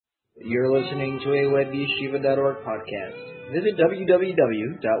You're listening to a WebYeshiva.org podcast. Visit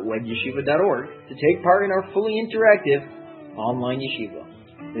www.webyeshiva.org to take part in our fully interactive online yeshiva.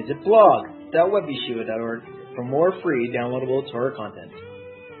 Visit blog.webyeshiva.org for more free downloadable Torah content.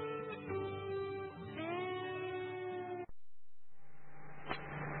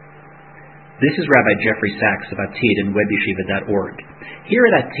 This is Rabbi Jeffrey Sachs of Atid and WebYeshiva.org. Here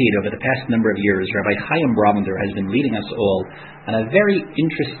at Atid, over the past number of years, Rabbi Chaim Bromender has been leading us all on a very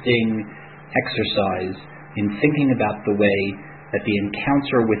interesting exercise in thinking about the way that the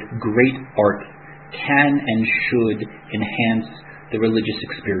encounter with great art can and should enhance the religious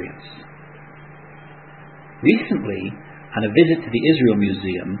experience. Recently, on a visit to the Israel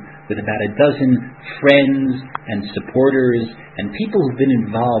Museum with about a dozen friends and supporters and people who've been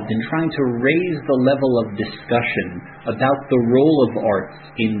involved in trying to raise the level of discussion about the role of arts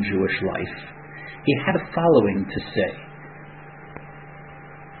in Jewish life, he had the following to say.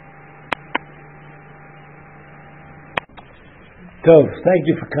 Tov, thank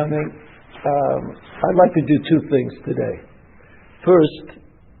you for coming. I'd like to do two things today. First,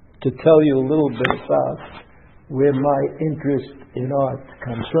 to tell you a little bit about where my interest in art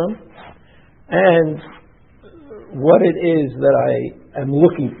comes from and what it is that I am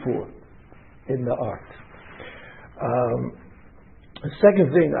looking for in the art. The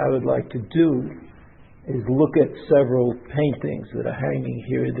second thing I would like to do is look at several paintings that are hanging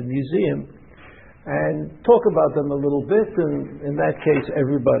here in the museum and talk about them a little bit, and in that case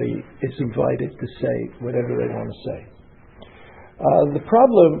everybody is invited to say whatever they want to say. The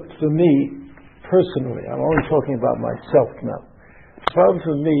problem for me personally, I'm only talking about myself now. The problem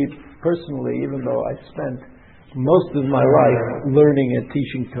for me personally, even though I spent most of my life learning and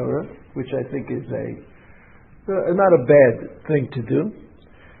teaching Torah, which I think is not a bad thing to do,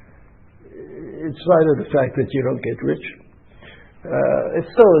 in spite of the fact that you don't get rich, it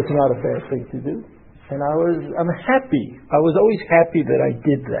still is not a bad thing to do. And I'm happy. I was always happy that I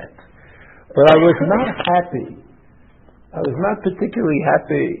did that. But I was not happy. I was not particularly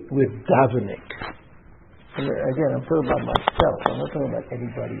happy with davening. And again, I'm talking about myself. I'm not talking about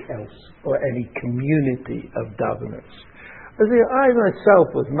anybody else or any community of daveners. I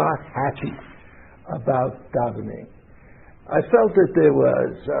myself was not happy about davening. I felt that there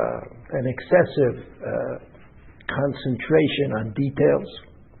was an excessive concentration on details,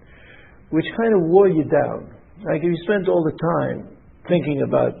 which kind of wore you down. Like if you spent all the time thinking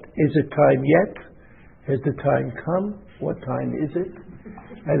about, is it time yet? Has the time come? What time is it?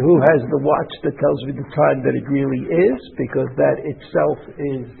 And who has the watch that tells me the time that it really is? Because that itself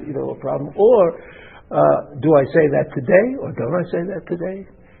is, a problem. Or do I say that today, or don't I say that today?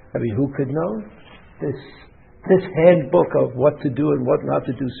 I mean, who could know? This handbook of what to do and what not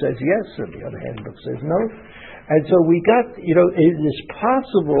to do says yes, and the other handbook says no. And so we got, it is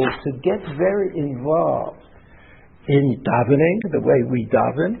possible to get very involved in davening, the way we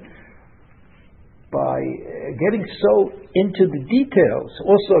daven, by getting so into the details.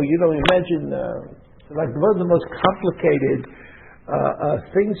 Also, imagine, like one of the most complicated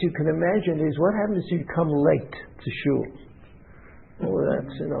things you can imagine is what happens if you come late to shul. Well,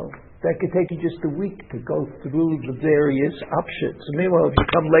 that's, that could take you just a week to go through the various options. Meanwhile, if you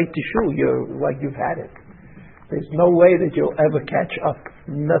come late to shul, you're like you've had it. There's no way that you'll ever catch up.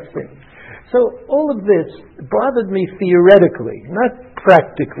 Nothing. So all of this bothered me theoretically, not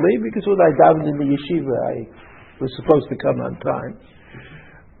practically, because when I davened in the yeshiva, I was supposed to come on time.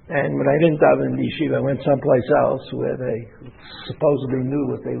 And when I didn't daven in the yeshiva, I went someplace else where they supposedly knew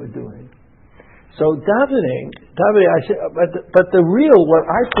what they were doing. So davening, but the real, what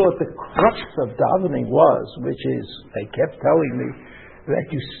I thought the crux of davening was, which is, they kept telling me,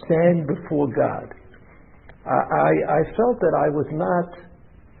 that you stand before God. I felt that I was not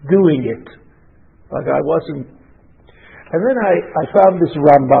doing it. Like I wasn't. And then I found this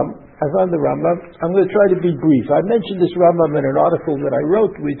Rambam. I found the Rambam. I'm going to try to be brief. I mentioned this Rambam in an article that I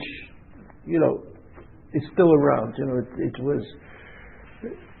wrote, which, is still around. It was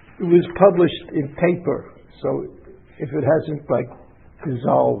published in paper. So if it hasn't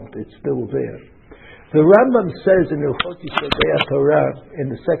dissolved, it's still there. The Rambam says in Ilchot Yesodei Torah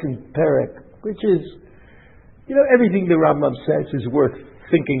in the second parak, which is, everything the Rambam says is worth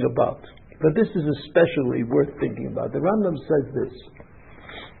thinking about. But this is especially worth thinking about. The Rambam says this,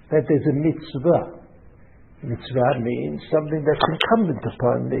 that there's a mitzvah. Mitzvah means something that's incumbent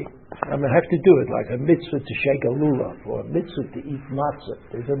upon me. I'm going to have to do it, like a mitzvah to shake a lulav, or a mitzvah to eat matzah.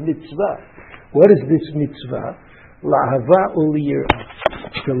 There's a mitzvah. What is this mitzvah? La'ahava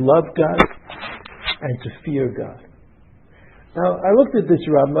u'liyirah. To love God and to fear God. Now, I looked at this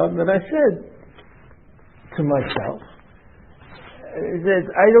Rambam and I said to myself, that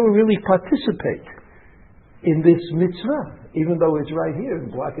I don't really participate in this mitzvah, even though it's right here in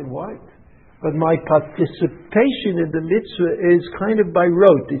black and white. But my participation in the mitzvah is kind of by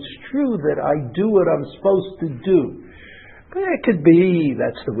rote. It's true that I do what I'm supposed to do. But it could be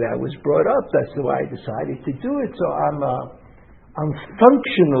that's the way I was brought up. That's the way I decided to do it. So I'm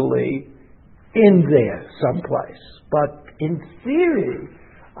functionally in there someplace. But in theory,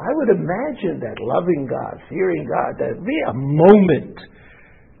 I would imagine that loving God, fearing God, there'd be a moment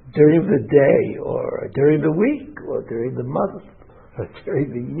during the day or during the week or during the month or during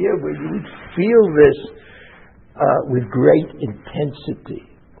the year where you would feel this with great intensity.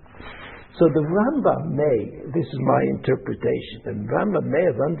 So the Rambam this is my interpretation, and Rambam may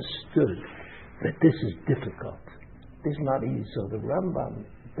have understood that this is difficult. This is not easy. So the Rambam,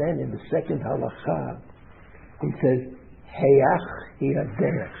 then in the second halacha, he says, Heyach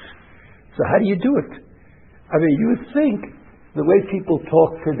hi'aderech. So how do you do it? I mean, you would think the way people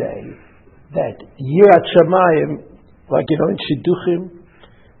talk today, that Yirat Shamayim, like in Shidduchim,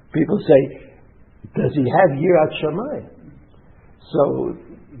 people say, does he have Yirat Shamayim? So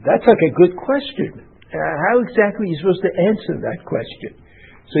that's like a good question. How exactly are you supposed to answer that question?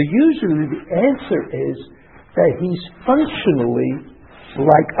 So usually the answer is that he's functionally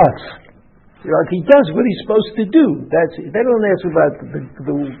like us. Like he does what he's supposed to do. They don't ask about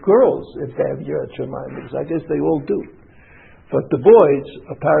the girls if they have Yirat Shamayim, because I guess they all do. But the boys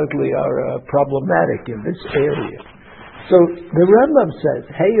apparently are problematic in this area. So the Rambam says,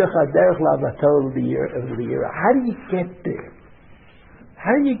 how do you get there?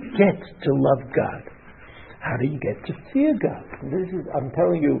 How do you get to love God? How do you get to fear God? I'm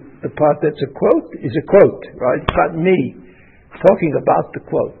telling you, the part that's a quote is a quote, right? It's not me talking about the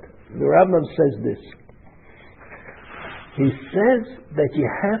quote. The Rambam says this. He says that you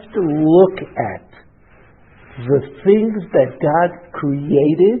have to look at the things that God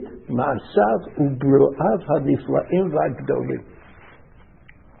created, Ma'asav u'bru'av hadifla'im v'agdolim.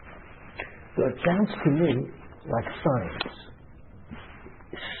 So it sounds to me like science.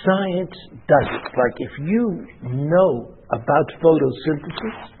 Science does it. Like if you know about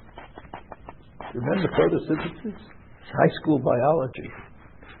photosynthesis, remember photosynthesis? It's high school biology.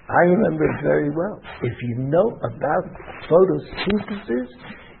 I remember it very well. If you know about photosynthesis,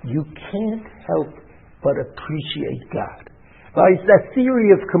 you can't help but appreciate God. Right? It's that theory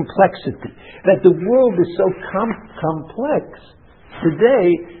of complexity, that the world is so complex today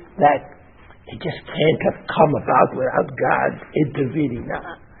that it just can't have come about without God intervening. Now,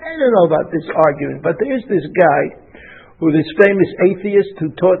 I don't know about this argument, but there's this guy this famous atheist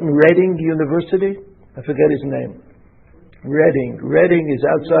who taught in Reading University. I forget his name. Reading. Reading is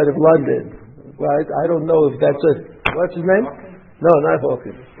outside of London. Right? I don't know if that's what's his name? No, not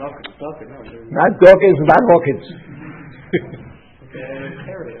Hawkins. Not Dawkins, not Hawkins.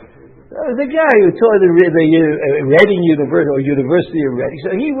 The guy who taught the Reading University, or University of Reading.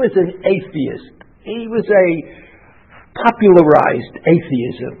 So he was an atheist. He was a popularized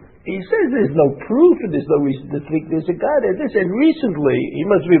atheism. He says there's no proof and there's no reason to think there's a God. And recently, he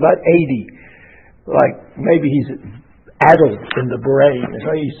must be about 80. Like, maybe he's addled in the brain.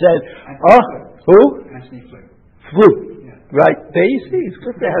 So he said, who? Flu. Yeah. Right? There you see, it's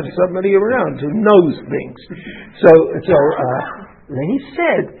good to have somebody around who knows things. So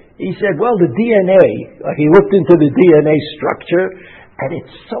he said, well, the DNA, he looked into the DNA structure, and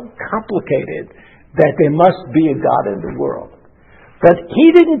it's so complicated that there must be a God in the world. But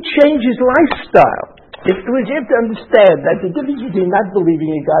he didn't change his lifestyle. You have to understand that the difference between not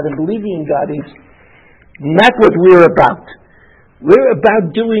believing in God and believing in God is not what we're about. We're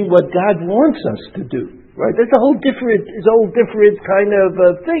about doing what God wants us to do. Right? That's a whole different kind of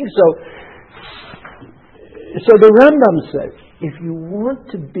thing. So the Rambam says, if you want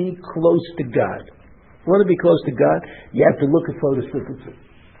to be close to God, you have to look at photosynthesis.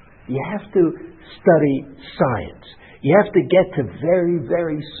 You have to study science. You have to get to very,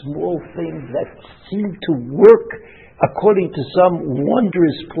 very small things that seem to work according to some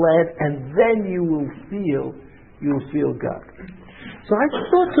wondrous plan, and then you will feel God. So I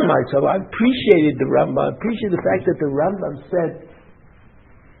thought to myself, I appreciated the Rambam. I appreciated the fact that the Rambam said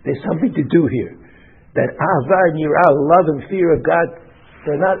there's something to do here. That Ahava and Yirah, love and fear of God,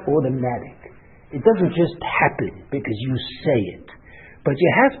 they're not automatic. It doesn't just happen because you say it. But you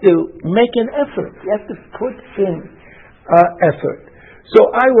have to make an effort. You have to put in effort. So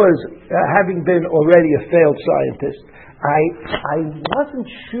I was, having been already a failed scientist, I wasn't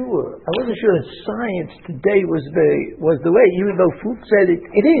sure that science today was the way, even though Fuchs said it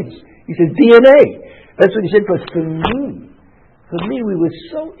is. He said DNA. That's what he said. But for me, we were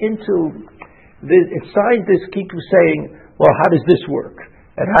so into this. Scientists keep saying, well, how does this work?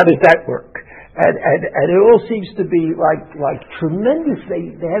 And how does that work? And it all seems to be like tremendous.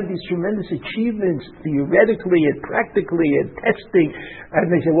 They have these tremendous achievements theoretically and practically and testing. And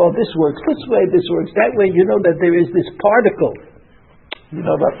they say, well, this works this way, this works that way. You know that there is this particle. You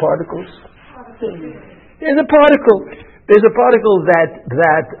know about particles? There's a particle. There's a particle that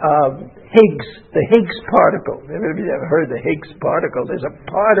Higgs, the Higgs particle. Everybody ever heard the Higgs particle? There's a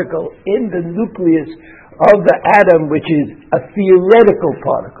particle in the nucleus of the atom, which is a theoretical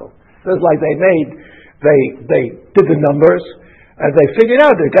particle. So it's like they did the numbers, and they figured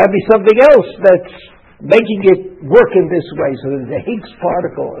out there's got to be something else that's making it work in this way. So there's a Higgs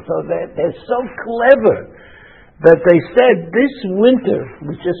particle. So they're so clever that they said this winter,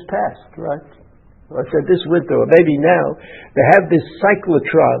 which just passed, right? I said this winter, or maybe now, they have this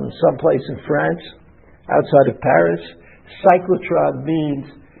cyclotron someplace in France, outside of Paris. Cyclotron means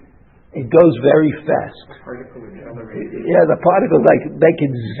it goes very fast. Yeah, the particles, they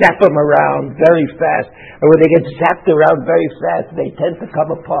can zap them around very fast. And when they get zapped around very fast, they tend to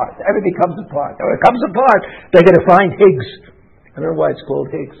come apart. Everything comes apart. And when it comes apart, they're going to find Higgs. I don't know why it's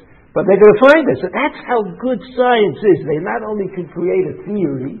called Higgs. But they're going to find this. And that's how good science is. They not only can create a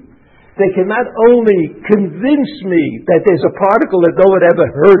theory, they can not only convince me that there's a particle that no one ever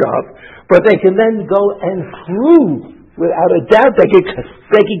heard of, but they can then go and prove, without a doubt, they can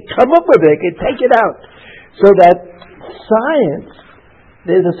come up with it, they can take it out. So that science,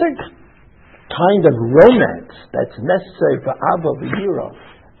 there's a certain kind of romance that's necessary for Abba V'Yira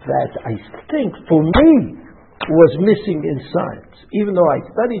that I think, for me, was missing in science. Even though I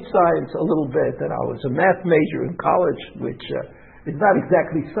studied science a little bit, and I was a math major in college, which is not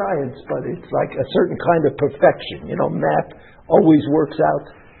exactly science, but it's like a certain kind of perfection. You know, math always works out.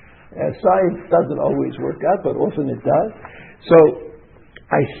 Science doesn't always work out, but often it does. So,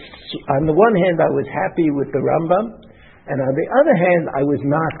 on the one hand, I was happy with the Rambam, and on the other hand, I was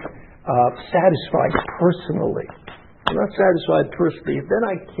not satisfied personally. I'm not satisfied personally. Then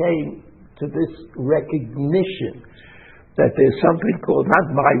I came to this recognition that there's something called, not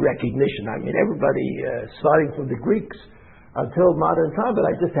my recognition, I mean everybody, starting from the Greeks until modern time, but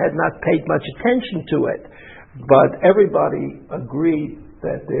I just had not paid much attention to it. But everybody agreed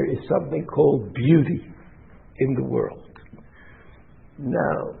that there is something called beauty in the world.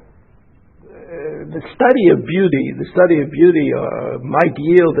 Now, the study of beauty might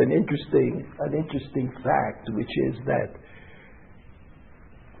yield an interesting fact, which is that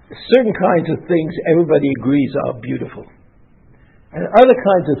certain kinds of things everybody agrees are beautiful, and other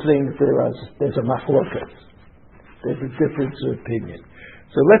kinds of things there's a machlokas. There's a difference of opinion.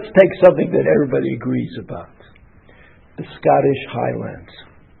 So let's take something that everybody agrees about: the Scottish Highlands.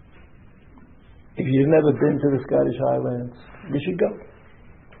 If you've never been to the Scottish Highlands, you should go,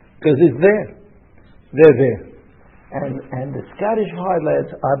 because it's there. They're there, and the Scottish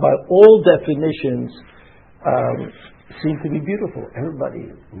Highlands are, by all definitions, seem to be beautiful.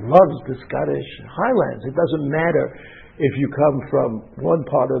 Everybody loves the Scottish Highlands. It doesn't matter if you come from one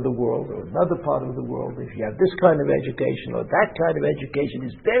part of the world or another part of the world. If you have this kind of education or that kind of education,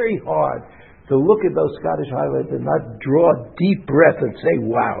 it's very hard to look at those Scottish Highlands and not draw a deep breath and say,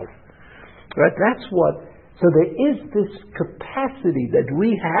 wow. Right? That's what... So there is this capacity that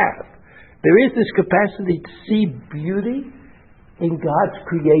we have. There is this capacity to see beauty in God's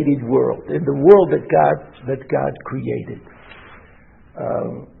created world, in the world that God created.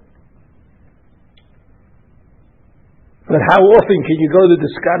 But how often can you go to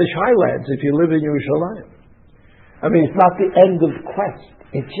the Scottish Highlands if you live in Yerushalayim? I mean, it's not the end of the quest.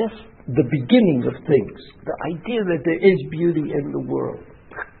 It's just the beginning of things. The idea that there is beauty in the world.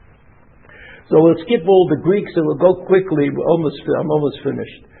 So we'll skip all the Greeks and we'll go quickly. I'm almost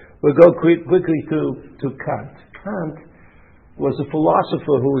finished. We'll go quickly to Kant. Kant was a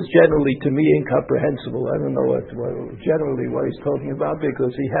philosopher who was generally, to me, incomprehensible. I don't know generally what he's talking about,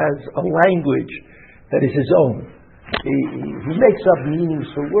 because he has a language that is his own. He makes up meanings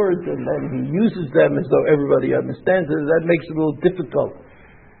for words, and then he uses them as though everybody understands it. That makes it a little difficult.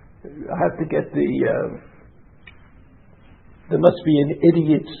 I have to get there must be an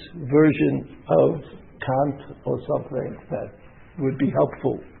idiot's version of Kant or something that would be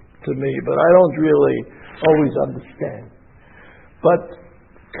helpful to me, but I don't really always understand. But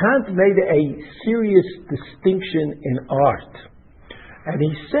Kant made a serious distinction in art. And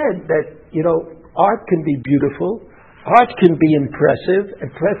he said that, art can be beautiful, art can be impressive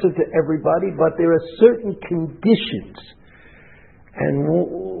to everybody, but there are certain conditions. And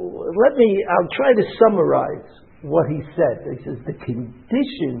I'll try to summarize what he said. He says the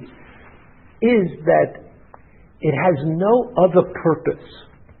condition is that it has no other purpose.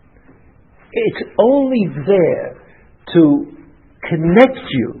 It's only there to connect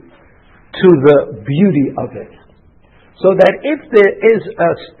you to the beauty of it. So that if there is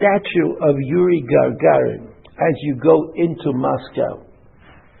a statue of Yuri Gagarin as you go into Moscow,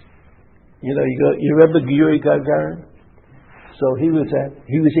 you remember Yuri Gagarin? So he was a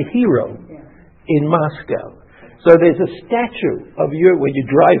hero in Moscow. So there's a statue of Yuri when you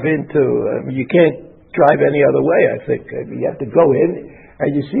drive into. You can't drive any other way. I think you have to go in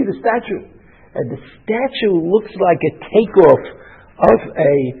and you see the statue, and the statue looks like a takeoff of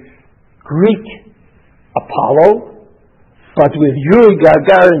a Greek Apollo, but with Yuri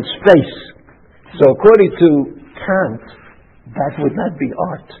Gagarin's face. So according to Kant, that would not be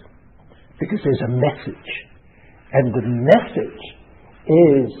art, because there's a message. And the message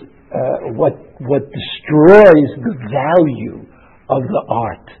is what destroys the value of the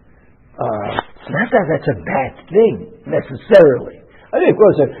art. Not that that's a bad thing, necessarily. I mean, of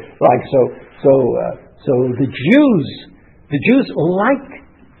course, so the Jews like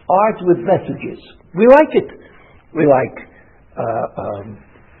art with messages. We like it. We like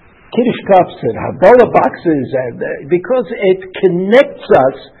Kiddush cups and Havola boxes, and because it connects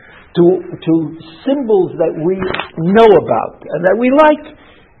us to symbols that we know about and that we like.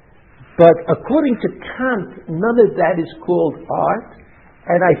 But according to Kant, none of that is called art.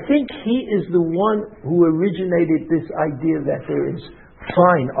 And I think he is the one who originated this idea that there is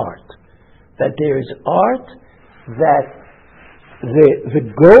fine art, that there is art, that the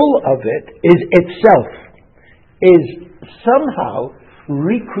goal of it is itself, is somehow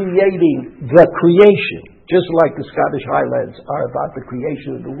recreating the creation, just like the Scottish Highlands are about the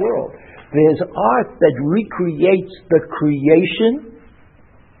creation of the world. There's art that recreates the creation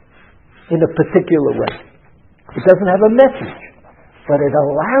in a particular way. It doesn't have a message, but it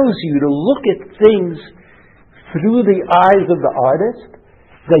allows you to look at things through the eyes of the artist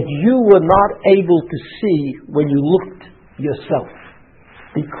that you were not able to see when you looked yourself.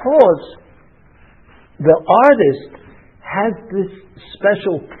 Because the artist has this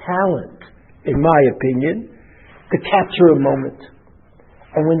special talent, in my opinion, to capture a moment.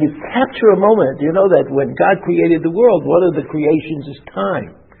 And when you capture a moment, you know that when God created the world, one of the creations is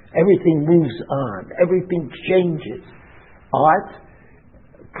time. Everything moves on. Everything changes. Art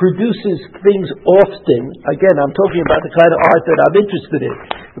produces things often. Again, I'm talking about the kind of art that I'm interested in.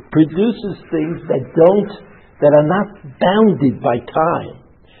 It produces things that are not bounded by time.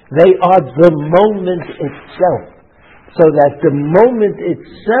 They are the moment itself. So that the moment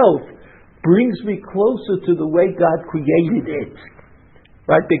itself brings me closer to the way God created it.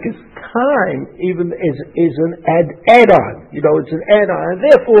 Right? Because time even is an add-on. It's an add-on. And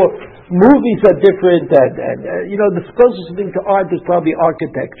therefore, movies are different. And the closest thing to art is probably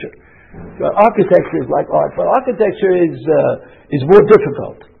architecture. Architecture is like art, but architecture is more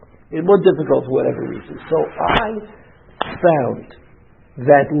difficult. It's more difficult for whatever reason. So I found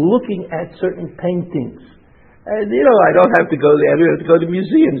that looking at certain paintings, and I don't have to go there. I don't have to go to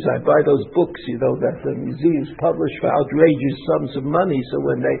museums. I buy those books, that the museums publish for outrageous sums of money. So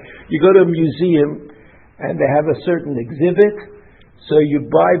when you go to a museum and they have a certain exhibit, so you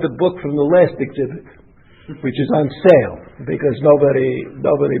buy the book from the last exhibit, which is on sale because nobody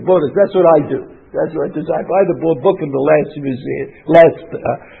bought it. That's what I do. That's what I do. I buy the book from the last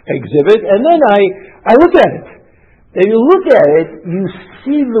exhibit, and then I look at it. If you look at it, you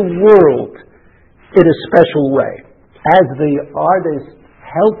see the world in a special way, as the artist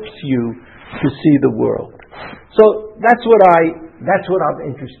helps you to see the world. So that's what I'm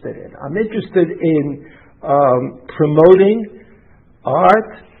interested in. I'm interested in promoting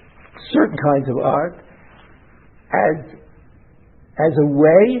art, certain kinds of art, as a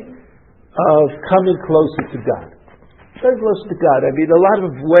way of coming closer to God. Very close to God. I mean, a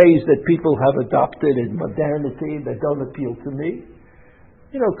lot of ways that people have adopted in modernity that don't appeal to me.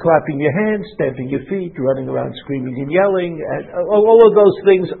 Clapping your hands, stamping your feet, running around screaming and yelling, and all of those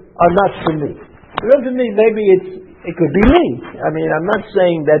things are not for me. For me, maybe it could be me. I mean, I'm not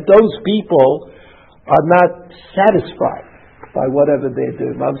saying that those people are not satisfied by whatever they're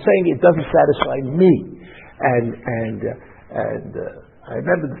doing. I'm saying it doesn't satisfy me. And I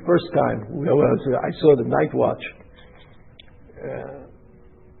remember the first time I saw the Night Watch.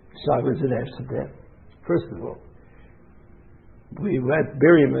 So I was in Amsterdam. First of all, we went,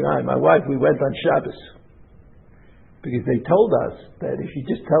 Miriam and I, my wife, we went on Shabbos. Because they told us that if you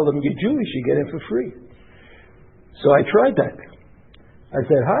just tell them you're Jewish, you get in for free. So I tried that. I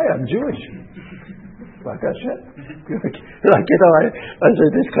said, "Hi, I'm Jewish." I said,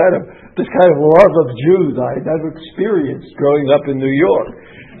 this kind of love of Jews I had never experienced growing up in New York.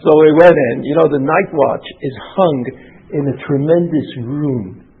 So we went in. The Night Watch is hung in a tremendous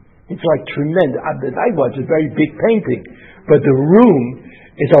room It's like tremendous. The night watch is a very big painting, but the room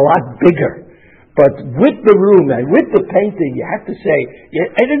is a lot bigger. But with the room and with the painting, you have to say,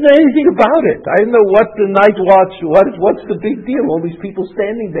 I didn't know anything about it. I didn't know what the night watch, what's the big deal? All these people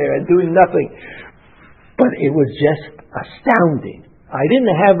standing there and doing nothing. But it was just astounding. I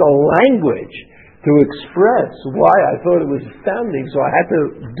didn't have a language to express why I thought it was astounding, so I had to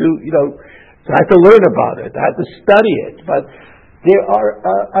I had to learn about it. I had to study it. But there are,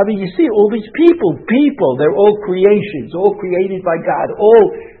 you see all these people, they're all creations, all created by God, all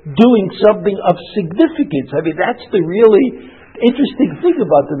doing something of significance. That's the really interesting thing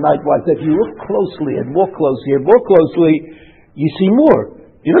about the night watch, that you look closely and more closely and more closely, you see more.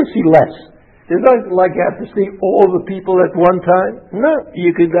 You don't see less. It's not like you have to see all the people at one time. No,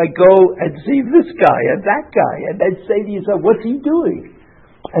 you can go and see this guy and that guy, and then say to yourself, what's he doing?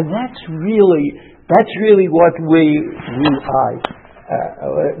 And that's really what I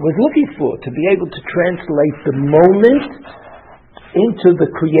was looking for, to be able to translate the moment into the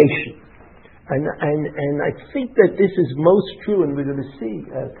creation. And I think that this is most true, and we're going to see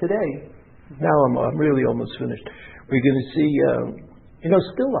today. Now I'm really almost finished. We're going to see,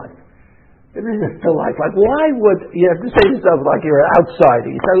 still life. It isn't still life. Like, why would you have to say to yourself, like you're an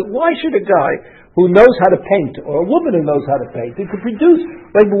outsider? You say, why should a guy who knows how to paint, or a woman who knows how to paint, who can produce,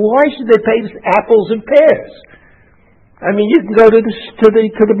 why should they paint apples and pears? You can go to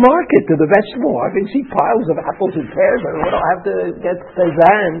the market, to the vegetable market, and see piles of apples and pears. I don't have to get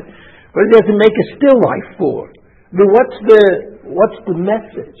Cezanne. What do you have to make a still life for? What's the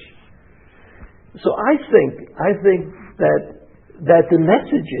message? So I think that the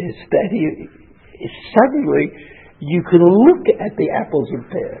message is that suddenly you can look at the apples and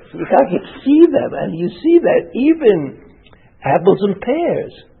pears. You can see them, and you see that even apples and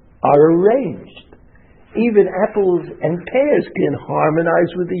pears are arranged. Even apples and pears can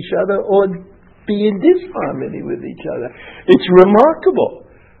harmonize with each other or be in disharmony with each other. It's remarkable.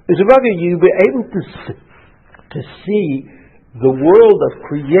 You'll be able to see the world of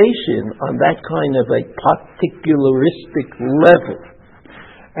creation on that kind of a particularistic level.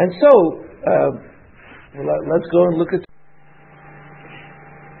 And so, let's go and look at...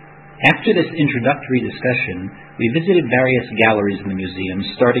 After this introductory discussion, we visited various galleries in the museum,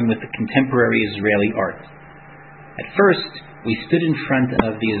 starting with the contemporary Israeli art. At first, we stood in front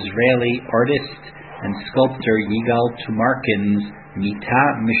of the Israeli artist and sculptor Yigal Tumarkin's Mita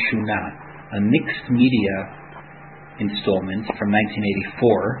Mishuna, a mixed media installment from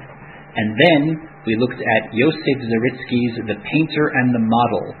 1984, and then we looked at Yosef Zaritsky's The Painter and the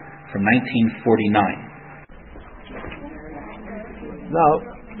Model from 1949. Now,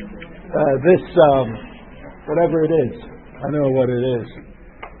 this, whatever it is, I don't know what it is.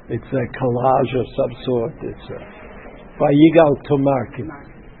 It's a collage of some sort. It's by Yigal Tumarkin.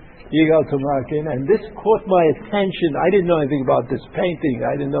 And this caught my attention. I didn't know anything about this painting.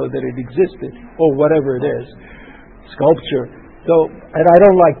 I didn't know that it existed, or whatever it is. Sculpture. And I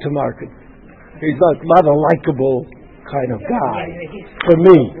don't like Tumarkin. He's not a likable kind of guy for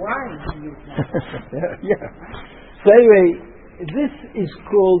me. Yeah. So anyway, this is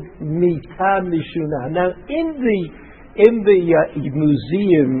called Mita Mishuna. Now, in the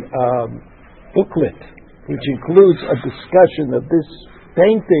museum booklet, which includes a discussion of this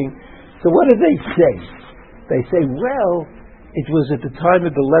painting, so what do they say? They say, well, it was at the time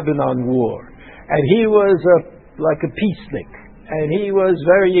of the Lebanon War, and he was like a peacenik, and he was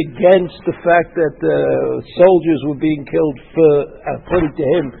very against the fact that soldiers were being killed for, according to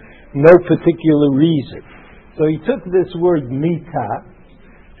him, no particular reason. So he took this word mita,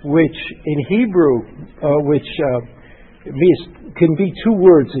 which in Hebrew, can be two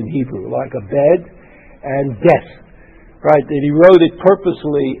words in Hebrew, like a bed and death, right? And he wrote it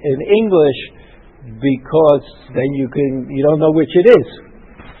purposely in English because then you don't know which it is.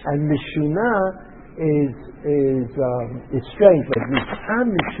 And Mishuna is strange, but Mita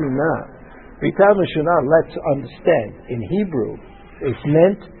Mishuna, let's understand, in Hebrew, it's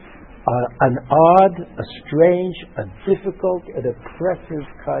meant an odd, a strange, a difficult, an oppressive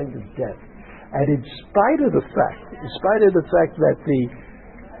kind of death. And in spite of the fact that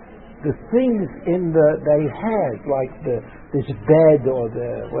the things they had, like this bed or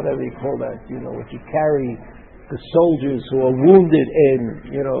the whatever you call that, what you carry the soldiers who are wounded in,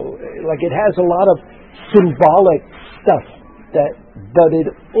 like it has a lot of symbolic stuff but it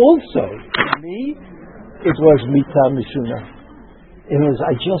also, to me, it was Mita Mishuna. It was,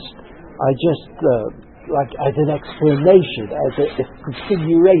 I just like as an explanation, as a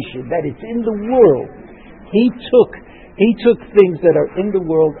configuration that it's in the world. He took things that are in the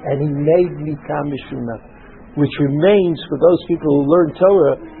world and he made Mita Mishuna, which remains for those people who learn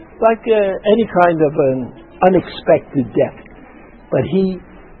Torah like any kind of an unexpected death. But he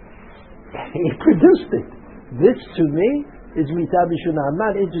produced it. This, to me, is Mitah Mishunah. I'm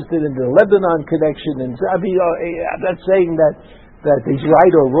not interested in the Lebanon connection. And I mean, I'm not saying that he's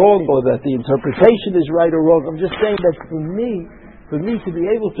right or wrong, or that the interpretation is right or wrong. I'm just saying that for me to be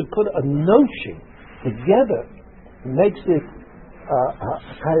able to put a notion together makes it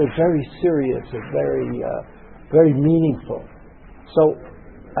kind of very serious and very meaningful. So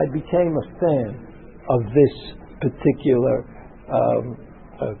I became a fan of this particular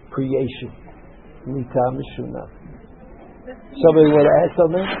creation, Mitah Mishunah. Somebody want to add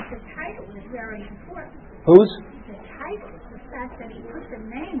something? The title is very important. Whose? The title, the fact that he put the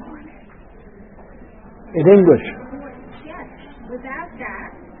name on it. In English. Yes. Without that,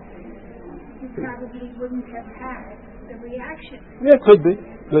 he probably wouldn't have had the reaction. Yeah, could be.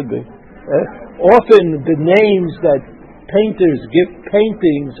 Often the names that painters give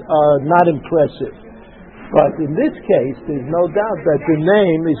paintings are not impressive. But in this case, there's no doubt that the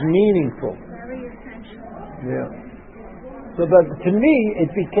name is meaningful. Very essential. Yeah. So, but to me,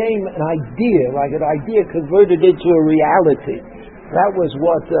 it became an idea, like an idea converted into a reality. That was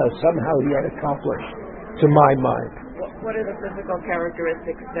what somehow he had accomplished, to my mind. What are the physical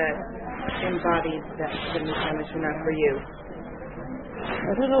characteristics that embodies the Mitah Mishunah for you?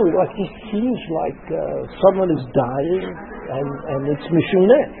 I don't know. Like it seems like someone is dying, and it's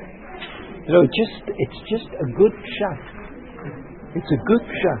Mishunah. You know, it's just a good shot. It's a good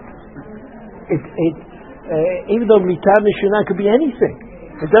shot. Even though Mitah Mishunah could be anything,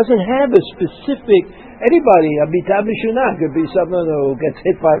 it doesn't have a specific. Anybody, a Mitah Mishunah could be someone who gets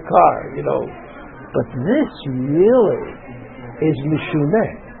hit by a car, you know. But this really is Mishunah.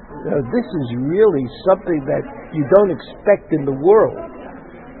 You know, this is really something that you don't expect in the world.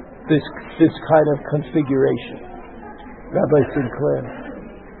 This kind of configuration. Rabbi Sinclair.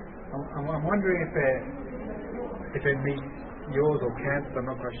 I'm wondering if it meets yours or Kant's. I'm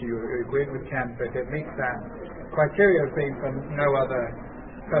not quite sure you're agreeing with Kant, but it meets that criteria of being for no other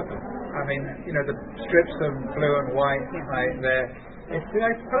purpose. I mean, you know, the strips of blue and white right there. It's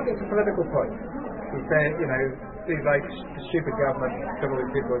probably a political point. We say, you know, these like stupid government took all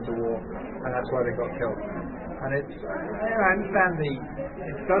these people into war, and that's why they got killed. And it's, I understand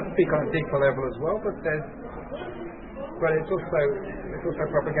it does speak on a deeper level as well, but it's also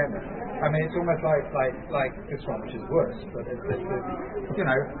propaganda. I mean, it's almost like this one, which is worse, but it's you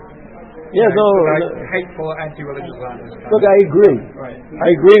know. Yeah, hateful, anti-religious language. Look, I agree. Right. I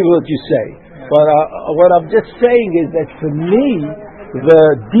agree with what you say. Yeah. But what I'm just saying is that for me, the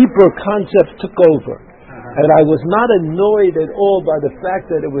deeper concept took over. And I was not annoyed at all by the fact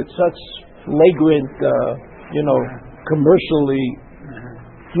that it was such flagrant, commercially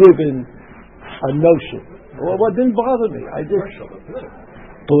driven a notion. Well, what didn't bother me? I just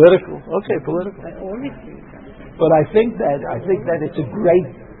political. Okay, political. But I think that it's a great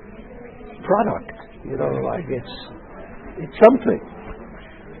product. You know, like it's something.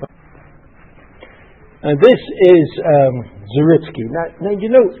 And this is Zaritsky. Now you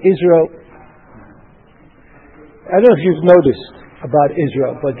know Israel. I don't know if you've noticed about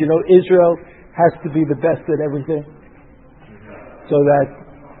Israel, but you know Israel has to be the best at everything. So that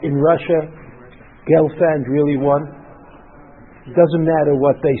in Russia, Gelfand really won. It doesn't matter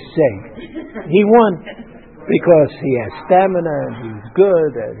what they say. He won because he has stamina and he's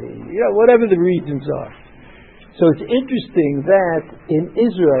good and whatever the reasons are. So it's interesting that in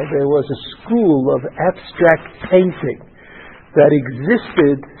Israel there was a school of abstract painting that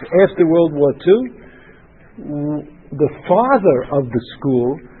existed after World War II. The father of the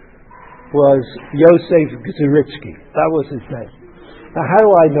school was Yosef Zaritsky. That was his name. Now, how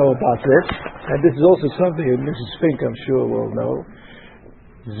do I know about this? And this is also something that Mrs. Fink, I'm sure, will know.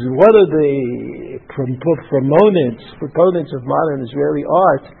 One of the proponents of modern Israeli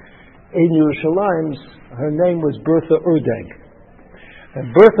art in Yerushalayim, her name was Bertha Urdang.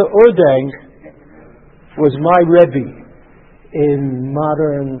 And Bertha Urdang was my Rebbe in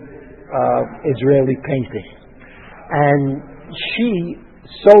modern Israeli painting. And she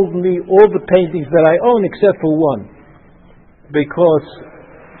sold me all the paintings that I own except for one. Because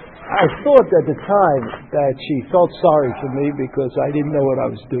I thought at the time that she felt sorry for me because I didn't know what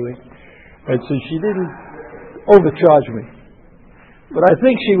I was doing. And so she didn't overcharge me. But I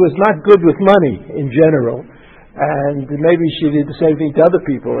think she was not good with money in general. And maybe she did the same thing to other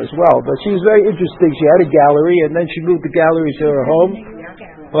people as well. But she was very interesting. She had a gallery and then she moved the gallery to her home.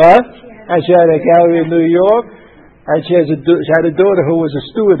 What? And she had a gallery in New York. And she had a daughter who was a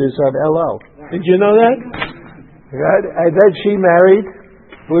stewardess on El. Did you know that? Mm-hmm. Right? And then she married.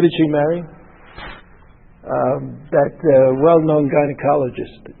 Who did she marry? that well-known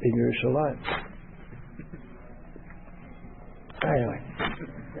gynecologist in Yerushalayim. Anyway,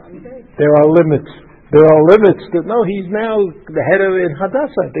 there are limits. There are limits. He's now the head of in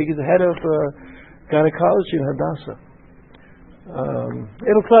Hadassah. I think he's the head of gynecology in Hadassah.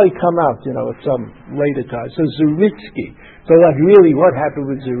 It'll probably come out, at some later time. So Zuritsky. So really what happened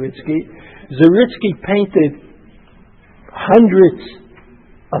with Zuritsky? Zuritsky painted hundreds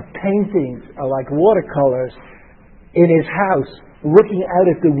of paintings, like watercolors, in his house, looking out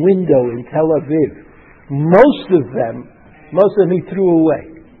at the window in Tel Aviv. Most of them he threw away.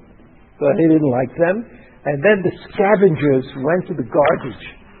 So he didn't like them. And then the scavengers went to the garbage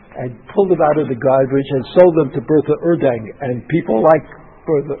and pulled them out of the garbage and sold them to Bertha Erdang. And people like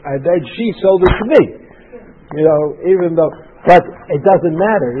Bertha, and then she sold it to me. But it doesn't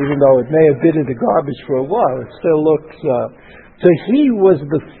matter, even though it may have been in the garbage for a while, it still looks. So he was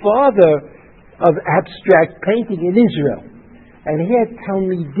the father of abstract painting in Israel. And he had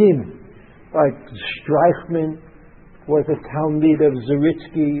Talmidim, like Streichman was a Talmid of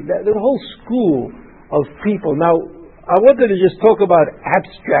Zuritsky, the whole school of people. Now, I wanted to just talk about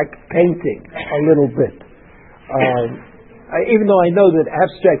abstract painting a little bit. Even though I know that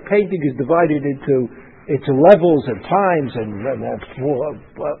abstract painting is divided into levels and times and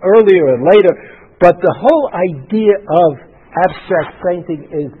earlier and later, but the whole idea of abstract painting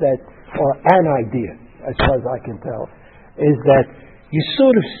is that, or an idea, as far as I can tell, is that you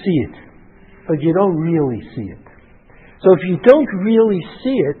sort of see it, but you don't really see it. So if you don't really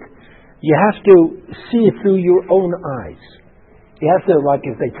see it, you have to see it through your own eyes. You have to, like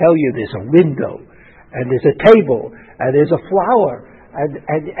if they tell you there's a window, and there's a table, and there's a flower, and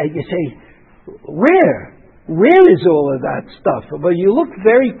you say, where? Where is all of that stuff? But you look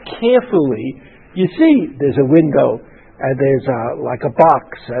very carefully, you see there's a window, and there's like a box,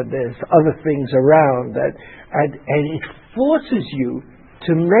 and there's other things around, and it forces you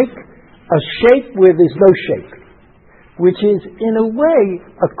to make a shape where there's no shape, which is in a way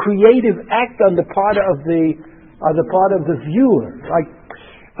a creative act on the part of the viewer. Like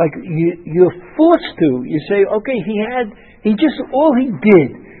you're forced to. You say, okay, all he did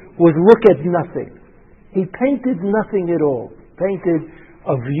was look at nothing. He painted nothing at all. Painted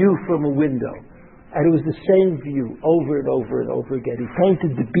a view from a window. And it was the same view over and over and over again. He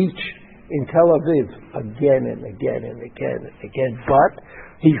painted the beach in Tel Aviv again and again and again and again. But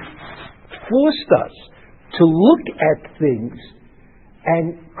he forced us to look at things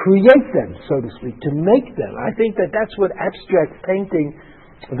and create them, so to speak, to make them. I think that's what abstract painting,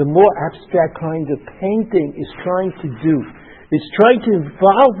 the more abstract kind of painting, is trying to do. It's trying to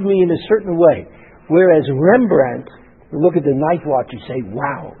involve me in a certain way. Whereas Rembrandt, you look at the Night Watch, you say,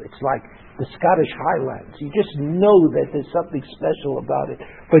 wow, it's like the Scottish Highlands. You just know that there's something special about it.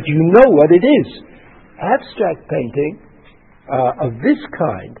 But you know what it is. Abstract painting of this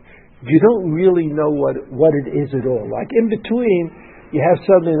kind, you don't really know what it is at all. Like in between, you have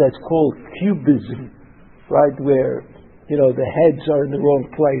something that's called cubism, right, where the heads are in the wrong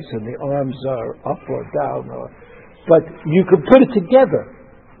place and the arms are up or down. But you could put it together.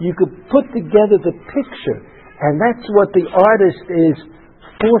 You could put together the picture, and that's what the artist is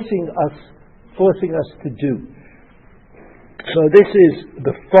forcing us to do. So this is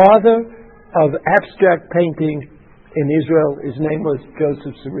the father of abstract painting in Israel. His name was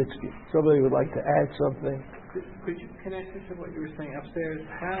Joseph Zuritsky. Somebody would like to add something? Could you connect it to what you were saying upstairs?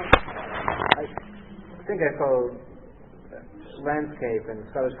 I think I call landscape and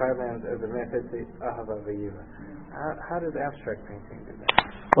Scottish Highlands as a method to Ahava V'Yiva. How does abstract painting do that?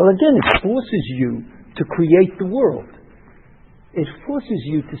 Well, again, it forces you to create the world. It forces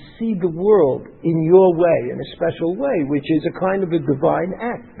you to see the world in your way, in a special way, which is a kind of a divine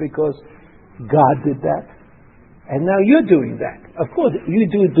act, because God did that. And now you're doing that. Of course, you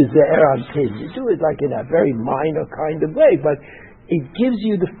do it b'ze'er anpin. You do it like in a very minor kind of way, but it gives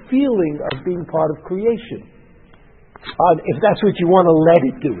you the feeling of being part of creation. If that's what you want to let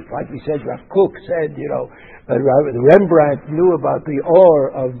it do. Like we said, Rav Kook said, Rembrandt knew about the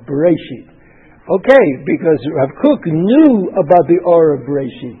Or of Bereshit. Okay, because Rav Kook knew about the Or of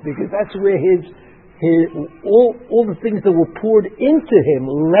Bereshit, because that's where all the things that were poured into him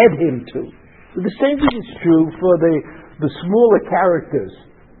led him to. So the same thing is true for the smaller characters,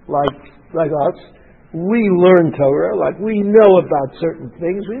 like us. We learn Torah, like we know about certain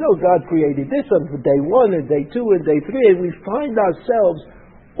things. We know God created this on day 1 and day 2 and day 3, and we find ourselves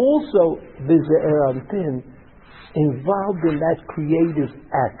also b'ze'er anpin, involved in that creative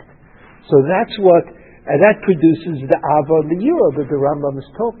act. So that's what, and that produces the Ava and the Yura that the Rambam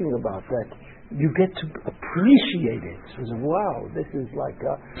is talking about. That you get to appreciate it. It says, wow, this is like,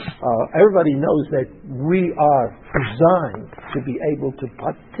 everybody knows that we are designed to be able to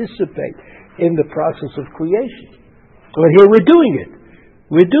participate in the process of creation. But here we're doing it.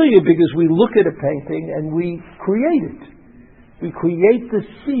 We're doing it because we look at a painting and we create it. We create the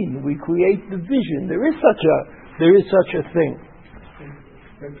scene. We create the vision. There is such a thing.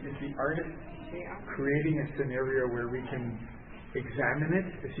 Is the artist creating a scenario where we can examine it?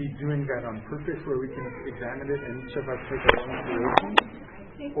 Is he doing that on purpose, where we can examine it and each of us take our own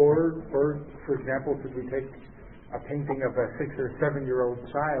creation? Or, for example, could we take a painting of a 6 or 7-year-old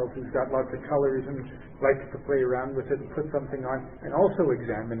child who's got lots of colors and likes to play around with it and put something on, and also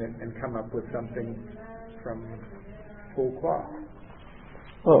examine it and come up with something from full cloth?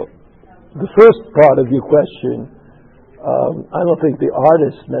 Well, the first part of your question, I don't think the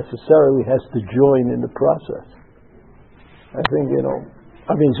artist necessarily has to join in the process. I think,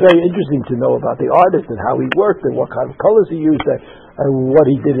 it's very interesting to know about the artist and how he worked and what kind of colors he used and what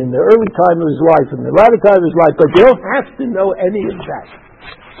he did in the early time of his life and the latter time of his life, but you don't have to know any of that.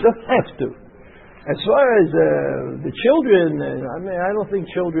 You don't have to. As far as the children, I don't think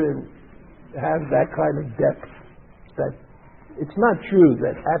children have that kind of depth. That it's not true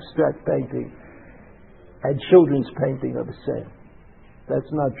that abstract painting and children's painting are the same.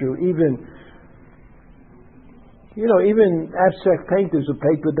 That's not true. Even abstract painters who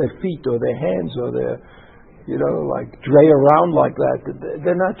paint with their feet or their hands or their, like dray around like that,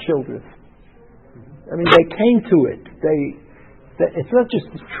 they're not children. I mean, they came to it. It's not just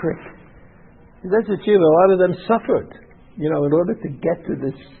a trick. That's a trick. A lot of them suffered, in order to get to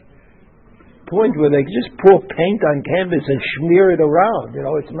this point where they just pour paint on canvas and smear it around.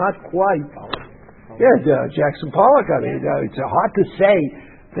 It's not quite. Yeah, Jackson Pollock. It's hard to say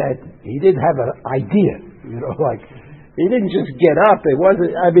that he didn't have an idea. He didn't just get up. It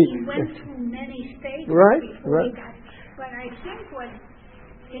wasn't. He went through many stages. Right. But I think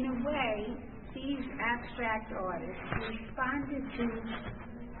in a way, these abstract artists responded to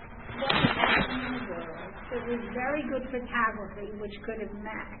what was happening in the world. It was very good photography, which could have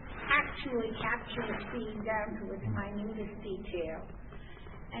actually captured a scene down to its minutest detail.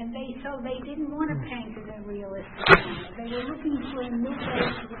 And so they didn't want to paint it in a realistic manner. They were looking for a new way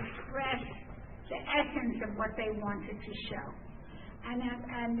to express the essence of what they wanted to show.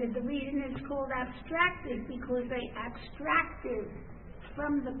 And the reason it's called abstract is because they abstracted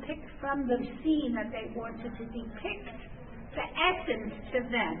from the scene that they wanted to depict the essence to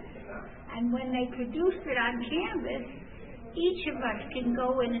them. And when they produced it on canvas, each of us can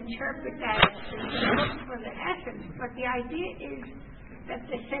go and interpret that essence and look for the essence. But the idea is that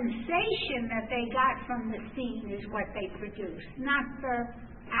the sensation that they got from the scene is what they produced, not the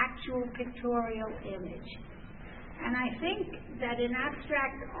actual pictorial image. And I think that in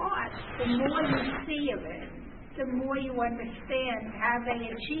abstract art, the more you see of it, the more you understand how they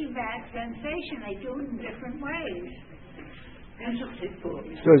achieve that sensation. They do it in different ways.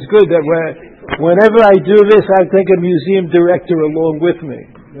 So it's good that whenever I do this, I take a museum director along with me.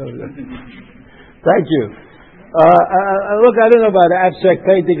 Thank you. Look, I don't know about abstract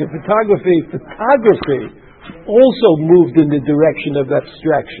painting and photography. Photography also moved in the direction of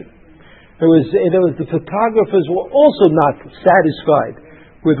abstraction. The photographers were also not satisfied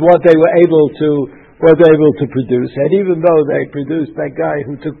with what they were able to produce. And even though they produced that guy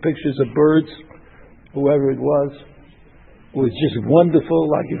who took pictures of birds, whoever it was just wonderful.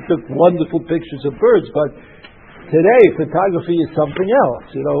 Like he took wonderful pictures of birds. But today, photography is something else.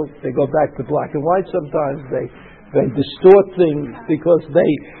 They go back to black and white sometimes. They distort things because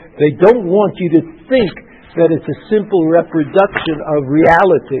they don't want you to think that it's a simple reproduction of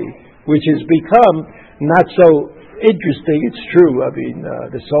reality, which has become not so interesting. It's true.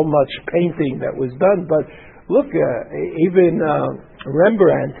 There's so much painting that was done. But look, even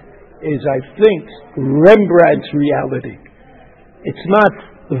Rembrandt is, I think, Rembrandt's reality. It's not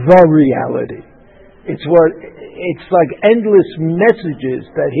the reality. It's like endless messages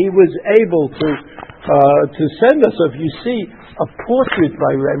that he was able to send us. So if you see a portrait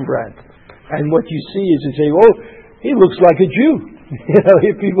by Rembrandt, and what you see is you say, oh, he looks like a Jew.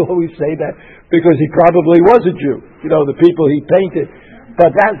 People always say that because he probably was a Jew. The people he painted.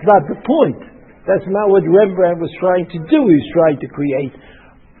 But that's not the point. That's not what Rembrandt was trying to do. He was trying to create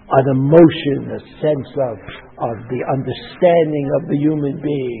an emotion, a sense of the understanding of the human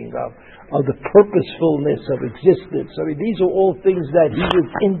being, of the purposefulness of existence. These are all things that he was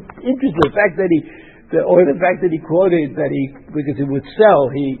interested in. The fact that he quoted because it would sell,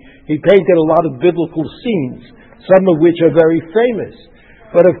 he painted a lot of biblical scenes, some of which are very famous.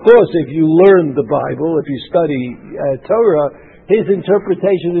 But of course, if you learn the Bible, if you study Torah, his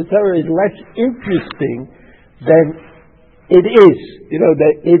interpretation of the Torah is less interesting than it is.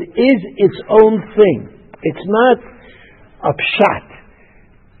 That it is its own thing. It's not a pshat.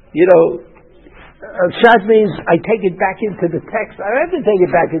 A pshat means I take it back into the text. I have to take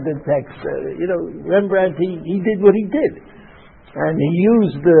it back into the text. Rembrandt, he did what he did. And he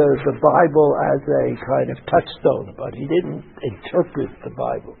used the Bible as a kind of touchstone, but he didn't interpret the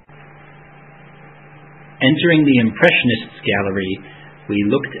Bible. Entering the Impressionists Gallery, we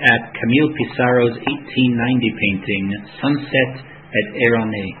looked at Camille Pissarro's 1890 painting, Sunset at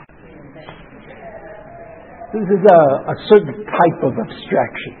Erronée. This is a certain type of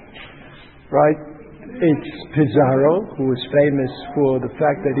abstraction, right? It's Pissarro, who was famous for the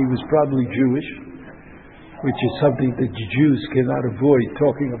fact that he was probably Jewish, which is something that Jews cannot avoid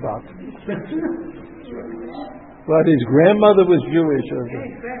talking about. But his grandmother was Jewish.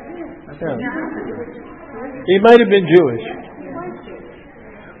 He might have been Jewish.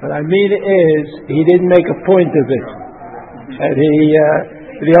 What I mean is, he didn't make a point of it. And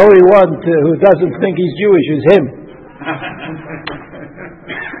the only one who doesn't think he's Jewish is him.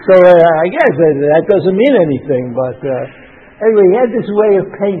 So I guess that doesn't mean anything. But anyway, he had this way of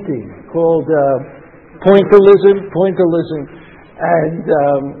painting called pointillism, and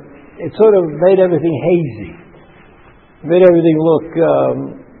it sort of made everything hazy. Made everything look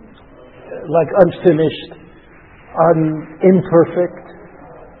like unfinished, imperfect,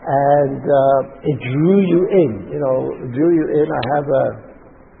 and it drew you in. Drew you in.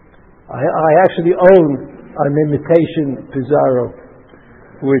 I actually own an imitation Pissarro,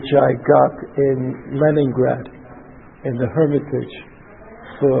 which I got in Leningrad, in the Hermitage,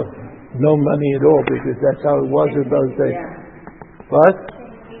 for no money at all, because that's how it was in those days. But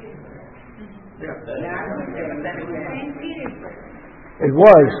it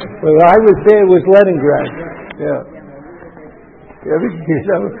was. When I was there, it was Leningrad. Yeah.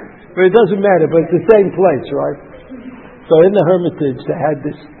 But it doesn't matter. But it's the same place, right? So in the Hermitage, they had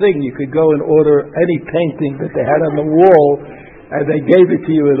this thing. You could go and order any painting that they had on the wall, and they gave it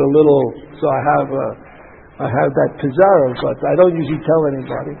to you in a little. So I have that Pissarro, but I don't usually tell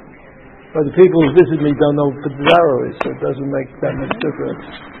anybody. But the people who visit me don't know what Pissarro is, so it doesn't make that much difference.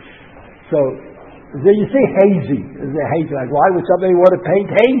 So you say hazy. Like, why would somebody want to paint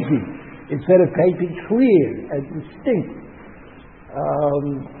hazy instead of painting clear and distinct?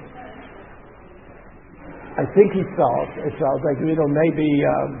 I think it felt like,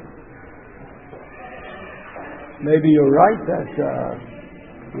 maybe you're right that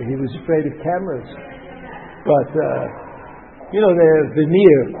he was afraid of cameras. But, they're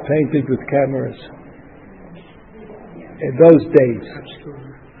veneer painted with cameras in those days,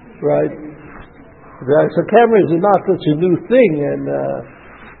 right? So cameras are not such a new thing, and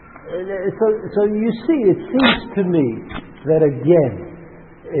so you see, it seems to me that again,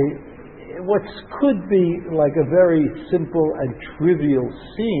 what could be like a very simple and trivial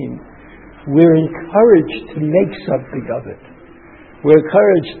scene, we're encouraged to make something of it. We're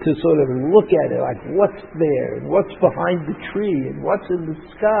encouraged to sort of look at it, like what's there, and what's behind the tree, and what's in the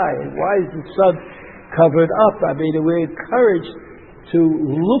sky, and why is the sun covered up. We're encouraged to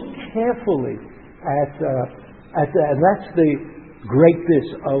look carefully at and that's the greatness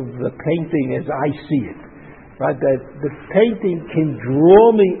of the painting as I see it. Right? That the painting can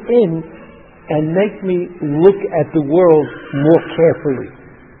draw me in and make me look at the world more carefully.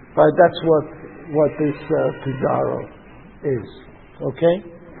 Right? That's what this Pissarro is. Okay?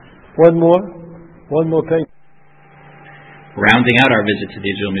 One more painting. Rounding out our visit to the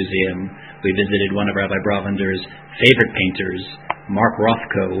Israel Museum, we visited one of Rabbi Bravender's favorite painters, Mark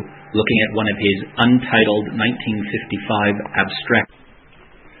Rothko, looking at one of his untitled 1955 abstract.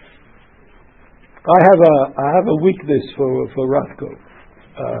 I have a weakness for Rothko.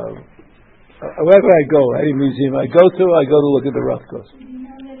 Wherever I go, any museum I go to look at the Rothkos. Did you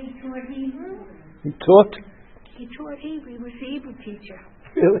know that he taught Hebrew? He taught? He taught Hebrew. He was the Hebrew teacher.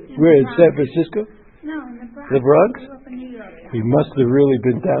 Really? Where, in San Francisco? No, in the Bronx. The Bronx? He grew up in New York. He must have really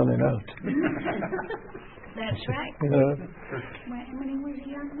been down and out. That's right. When he was a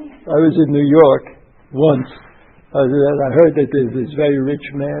young man. I was in New York once. I heard that there's this very rich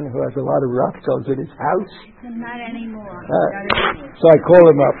man who has a lot of Rothkos in his house. Not anymore. So I called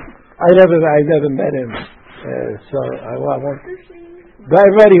him up. I never met him. So I want. But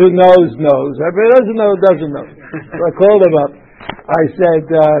everybody who knows. Everybody who doesn't know, doesn't know. So I called him up. I said,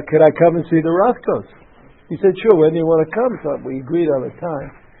 could I come and see the Rothkos? He said, sure, when do you want to come? So we agreed on a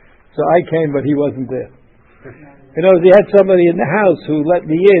time. So I came, but he wasn't there. He had somebody in the house who let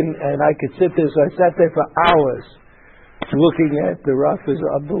me in, and I could sit there, so I sat there for hours. looking at the Rothkos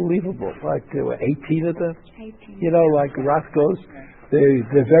are unbelievable. Like there were 18 of them. 18. You know, like Rothkos,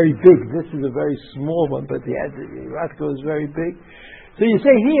 they're very big. This is a very small one, but the Rothko is very big. So you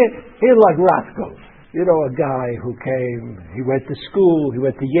say here like Rothko. You know, a guy who came, he went to school, he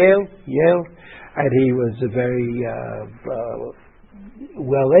went to Yale, and he was a very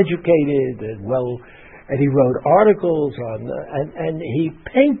well-educated and he wrote articles on, and he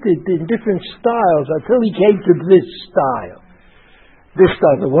painted in different styles until he came to this style. This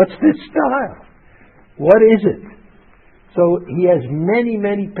style. What's this style? What is it? So he has many,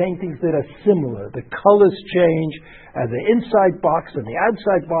 many paintings that are similar. The colors change, and the inside box and the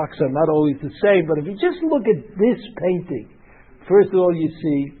outside box are not always the same. But if you just look at this painting, first of all you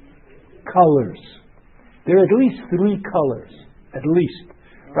see colors. There are at least 3 colors, at least.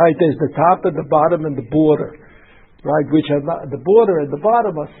 Right, there's the top and the bottom and the border, right? Which are not, the border and the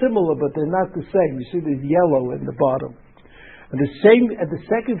bottom are similar, but they're not the same. You see, there's yellow in the bottom. And the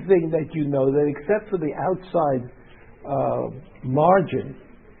second thing that you know that except for the outside margin,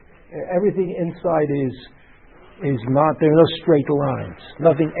 everything inside is not. There are no straight lines.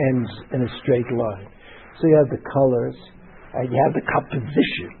 Nothing ends in a straight line. So you have the colors and you have the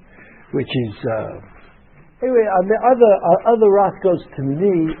composition, which is. Anyway, on the other Rothkos, to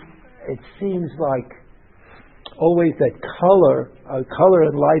me, it seems like always that color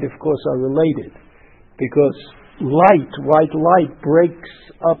and light, of course, are related, because white light breaks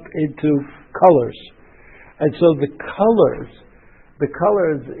up into colors, and so the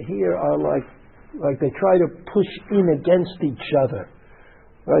colors here are like they try to push in against each other.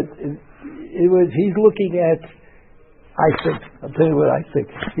 Right? He's looking at. I'll tell you what I think.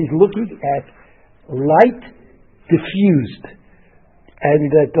 He's looking at light diffused,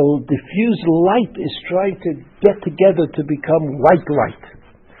 and that the diffused light is trying to get together to become white light.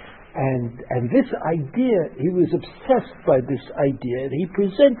 And this idea, he was obsessed by this idea, and he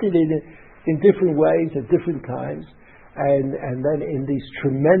presented it in different ways at different times, and then in these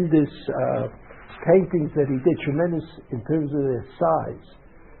tremendous paintings that he did, tremendous in terms of their size.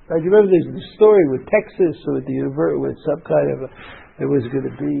 Now, do you remember there's the story with Texas, or with some kind of there was going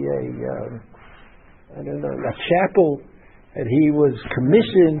to be a chapel, and he was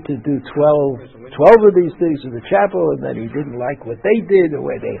commissioned to do 12 of these things in the chapel, and then he didn't like what they did or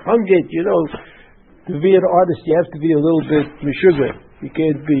where they hung it. You know, to be an artist, you have to be a little bit meshuggah. You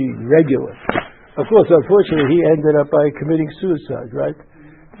can't be regular. Of course, unfortunately, he ended up by committing suicide, right?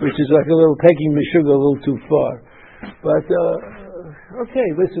 Which is like taking meshuggah a little too far. But, okay,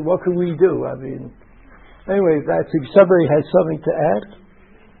 listen, what can we do? I mean, anyway, if somebody has something to add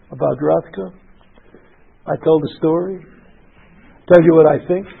about Rothko. I told the story. Tell you what I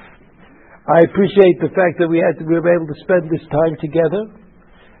think. I appreciate the fact that we were able to spend this time together.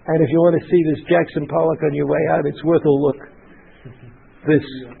 And if you want to see this Jackson Pollock on your way out, it's worth a look. This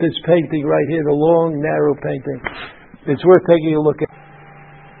painting right here, the long, narrow painting. It's worth taking a look at.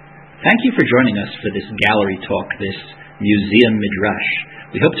 Thank you for joining us for this gallery talk, this museum midrash.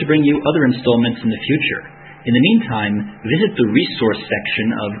 We hope to bring you other installments in the future. In the meantime, visit the resource section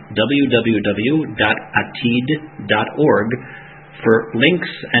of www.atid.org for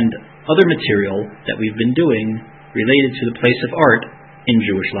links and other material that we've been doing related to the place of art in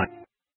Jewish life.